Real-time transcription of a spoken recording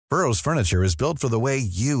Burrow's furniture is built for the way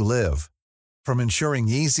you live. From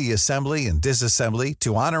ensuring easy assembly and disassembly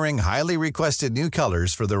to honoring highly requested new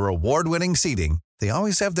colors for their award-winning seating, they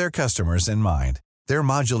always have their customers in mind. Their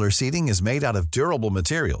modular seating is made out of durable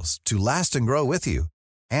materials to last and grow with you.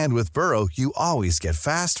 And with Burrow, you always get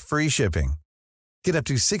fast, free shipping. Get up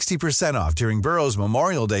to 60% off during Burrow's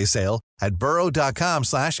Memorial Day sale at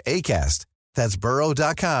burrow.com/ACAST. That's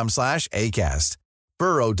burrow.com/ACAST.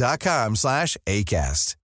 burrow.com/ACAST.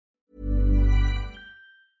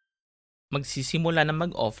 Magsisimula na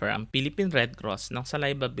mag-offer ang Philippine Red Cross ng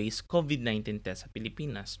saliva-based COVID-19 test sa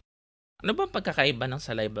Pilipinas. Ano ba ang pagkakaiba ng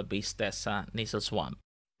saliva-based test sa nasal swab?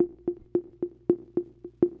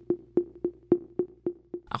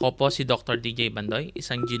 Ako po si Dr. DJ Bandoy,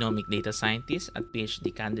 isang genomic data scientist at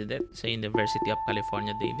PhD candidate sa University of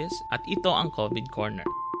California, Davis, at ito ang COVID Corner,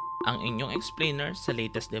 ang inyong explainer sa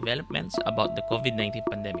latest developments about the COVID-19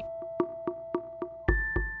 pandemic.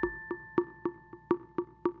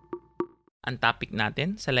 Ang topic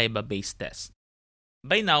natin, saliva-based test.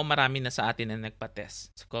 By now, marami na sa atin na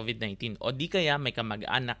nagpa-test sa COVID-19 o di kaya may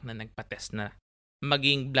kamag-anak na nagpa-test na.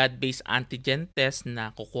 Maging blood-based antigen test na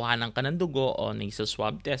kukuhanan ka ng dugo o nasal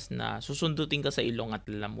swab test na susundutin ka sa ilong at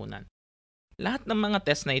lalamunan. Lahat ng mga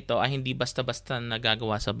test na ito ay hindi basta-basta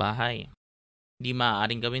nagagawa sa bahay. Hindi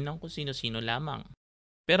maaaring gawin ng kung sino-sino lamang.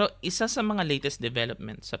 Pero isa sa mga latest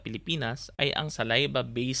developments sa Pilipinas ay ang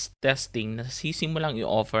saliva-based testing na sisimulang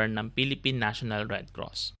i-offer ng Philippine National Red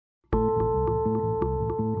Cross.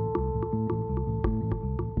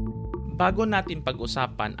 Bago natin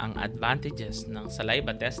pag-usapan ang advantages ng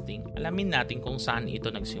saliva testing, alamin natin kung saan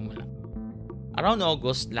ito nagsimula. Around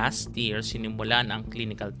August last year, sinimulan ang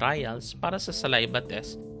clinical trials para sa saliva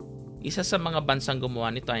test. Isa sa mga bansang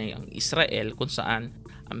gumawa nito ay ang Israel, kung saan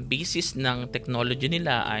ang basis ng technology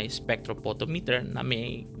nila ay spectrophotometer na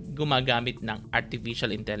may gumagamit ng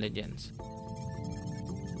artificial intelligence.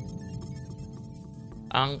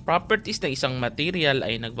 Ang properties ng isang material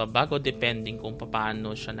ay nagbabago depending kung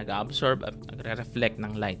paano siya nag-absorb at nagre-reflect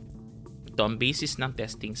ng light. Ito ang basis ng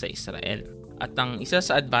testing sa Israel. At ang isa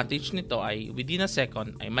sa advantage nito ay within a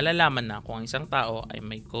second ay malalaman na kung ang isang tao ay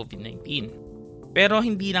may COVID-19. Pero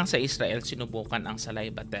hindi lang sa Israel sinubukan ang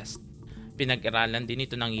saliva test. Pinag-aralan din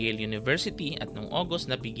ito ng Yale University at noong August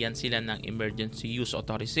nabigyan sila ng Emergency Use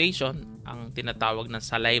Authorization, ang tinatawag na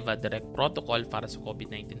Saliva Direct Protocol para sa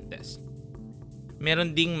COVID-19 test.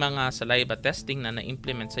 Meron ding mga saliva testing na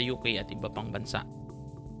na-implement sa UK at iba pang bansa.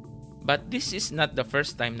 But this is not the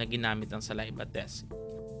first time na ginamit ang saliva test.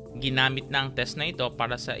 Ginamit na ang test na ito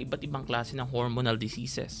para sa iba't ibang klase ng hormonal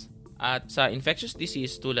diseases at sa infectious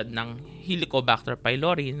disease tulad ng Helicobacter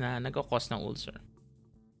pylori na nagkakos ng ulcer.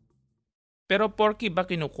 Pero porke ba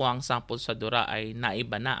kinukuha ang sample sa dura ay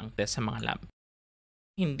naiba na ang test sa mga lab?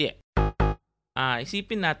 Hindi.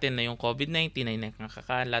 Isipin natin na yung COVID-19 ay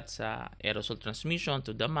nakakakalat sa aerosol transmission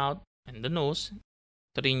to the mouth and the nose.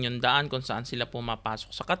 Ito rin yung daan kung saan sila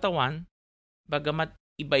pumapasok sa katawan. Bagamat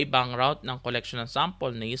iba-ibang route ng collection ng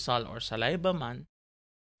sample, nasal or saliva man,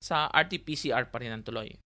 sa RT-PCR pa rin ang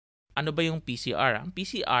tuloy. Ano ba yung PCR? Ang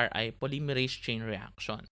PCR ay polymerase chain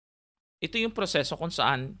reaction. Ito yung proseso kung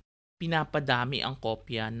saan pinapadami ang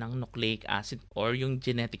kopya ng nucleic acid or yung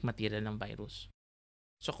genetic material ng virus.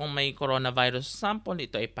 So kung may coronavirus sample,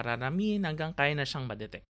 ito ay pararamihin hanggang kaya na siyang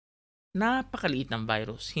ma-detect. Napakaliit ng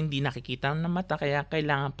virus, hindi nakikita ng mata kaya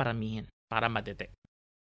kailangan paramihin para ma-detect.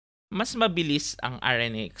 Mas mabilis ang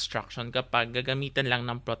RNA extraction kapag gagamitan lang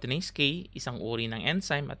ng proteinase K, isang uri ng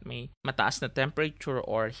enzyme at may mataas na temperature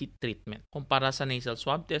or heat treatment, kumpara sa nasal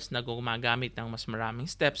swab test na gumagamit ng mas maraming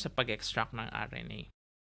steps sa pag-extract ng RNA.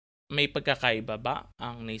 May pagkakaiba ba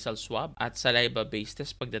ang nasal swab at saliva-based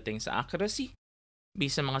test pagdating sa accuracy?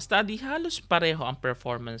 Based sa mga study, halos pareho ang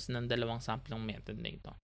performance ng dalawang sampling method na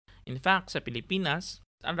ito. In fact, sa Pilipinas,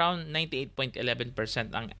 around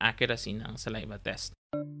 98.11% ang accuracy ng saliva test.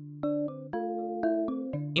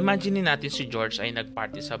 Imagine natin si George ay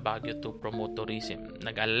nagparty sa Baguio to promote tourism.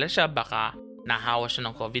 Nag-alala siya baka nahawa siya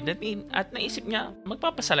ng COVID-19 at naisip niya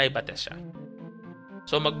magpapasaliva test siya.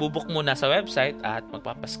 So magbubook muna sa website at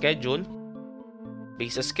magpapaschedule.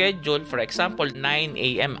 Based sa schedule, for example, 9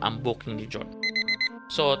 a.m. ang booking ni George.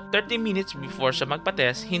 So 30 minutes before siya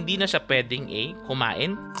magpa-test, hindi na siya pwedeng A,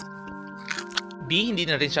 kumain, B, hindi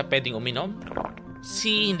na rin siya pwedeng uminom,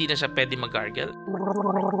 C, hindi na siya pwedeng mag-gargle,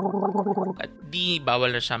 at D,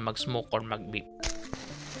 bawal na siya mag-smoke or mag-vape.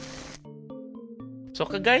 So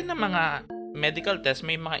kagaya ng mga medical test,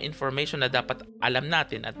 may mga information na dapat alam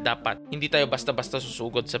natin at dapat hindi tayo basta-basta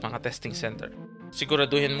susugod sa mga testing center.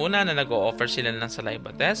 Siguraduhin muna na nag-o-offer sila ng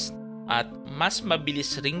saliva test at mas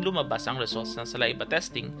mabilis ring lumabas ang results ng saliva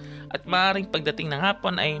testing at maaaring pagdating ng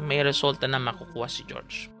hapon ay may resulta na makukuha si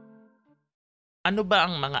George. Ano ba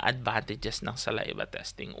ang mga advantages ng saliva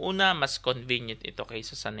testing? Una, mas convenient ito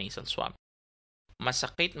kaysa sa nasal swab.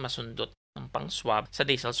 Masakit masundot ng pang-swab sa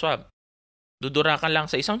nasal swab. Dudura ka lang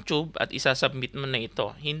sa isang tube at isasubmit mo na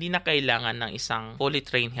ito. Hindi na kailangan ng isang fully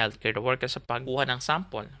trained healthcare worker sa pagkuha ng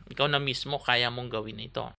sample. Ikaw na mismo kaya mong gawin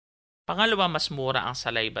ito. Pangalawa, mas mura ang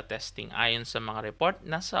saliva testing ayon sa mga report,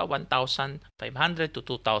 nasa 1,500 to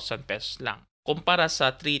 2,000 pesos lang. Kumpara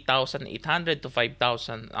sa 3,800 to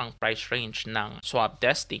 5,000 ang price range ng swab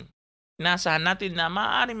testing. Inaasahan natin na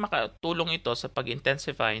maaaring makatulong ito sa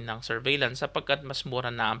pag-intensify ng surveillance sapagkat mas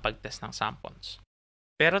mura na ang pag-test ng samples.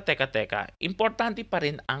 Pero teka, importante pa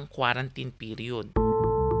rin ang quarantine period.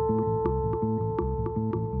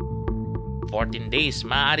 14 days,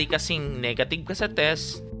 maaari kasing negative ka sa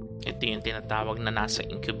test. Ito yung tinatawag na nasa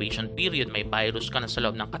incubation period, may virus ka na sa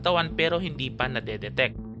loob ng katawan pero hindi pa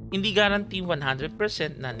nadedetect. Hindi guarantee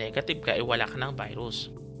 100% na negative ka wala ka ng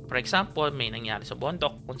virus. For example, may nangyari sa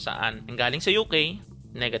bundok kung saan nanggaling sa UK,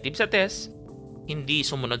 negative sa test, hindi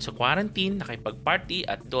sumunod sa quarantine, nakipag-party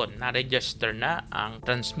at doon na-register na ang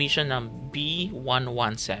transmission ng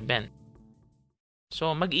B117.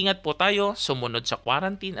 So mag-ingat po tayo, sumunod sa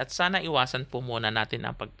quarantine at sana iwasan po muna natin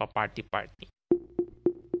ang pagpa-party-party.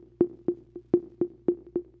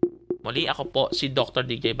 Muli ako po si Dr.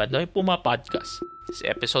 DJ Badoy, Puma Podcast. This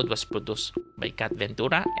episode was produced by Kat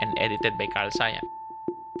Ventura and edited by Carl Sayan.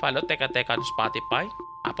 Follow Teka Teka on Spotify,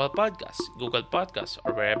 Apple Podcasts, Google Podcasts,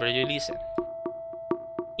 or wherever you listen.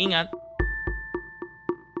 Ingat!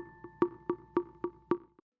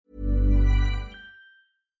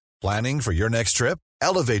 Planning for your next trip?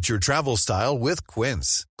 Elevate your travel style with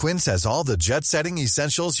Quince. Quince has all the jet-setting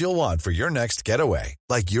essentials you'll want for your next getaway,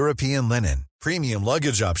 like European linen, premium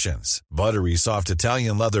luggage options, buttery soft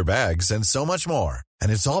Italian leather bags, and so much more.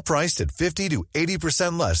 And it's all priced at 50 to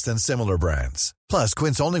 80% less than similar brands. Plus,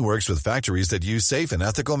 Quince only works with factories that use safe and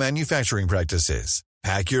ethical manufacturing practices.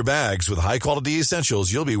 Pack your bags with high-quality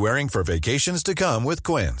essentials you'll be wearing for vacations to come with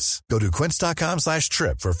Quince. Go to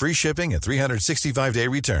quince.com/trip for free shipping and 365-day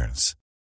returns.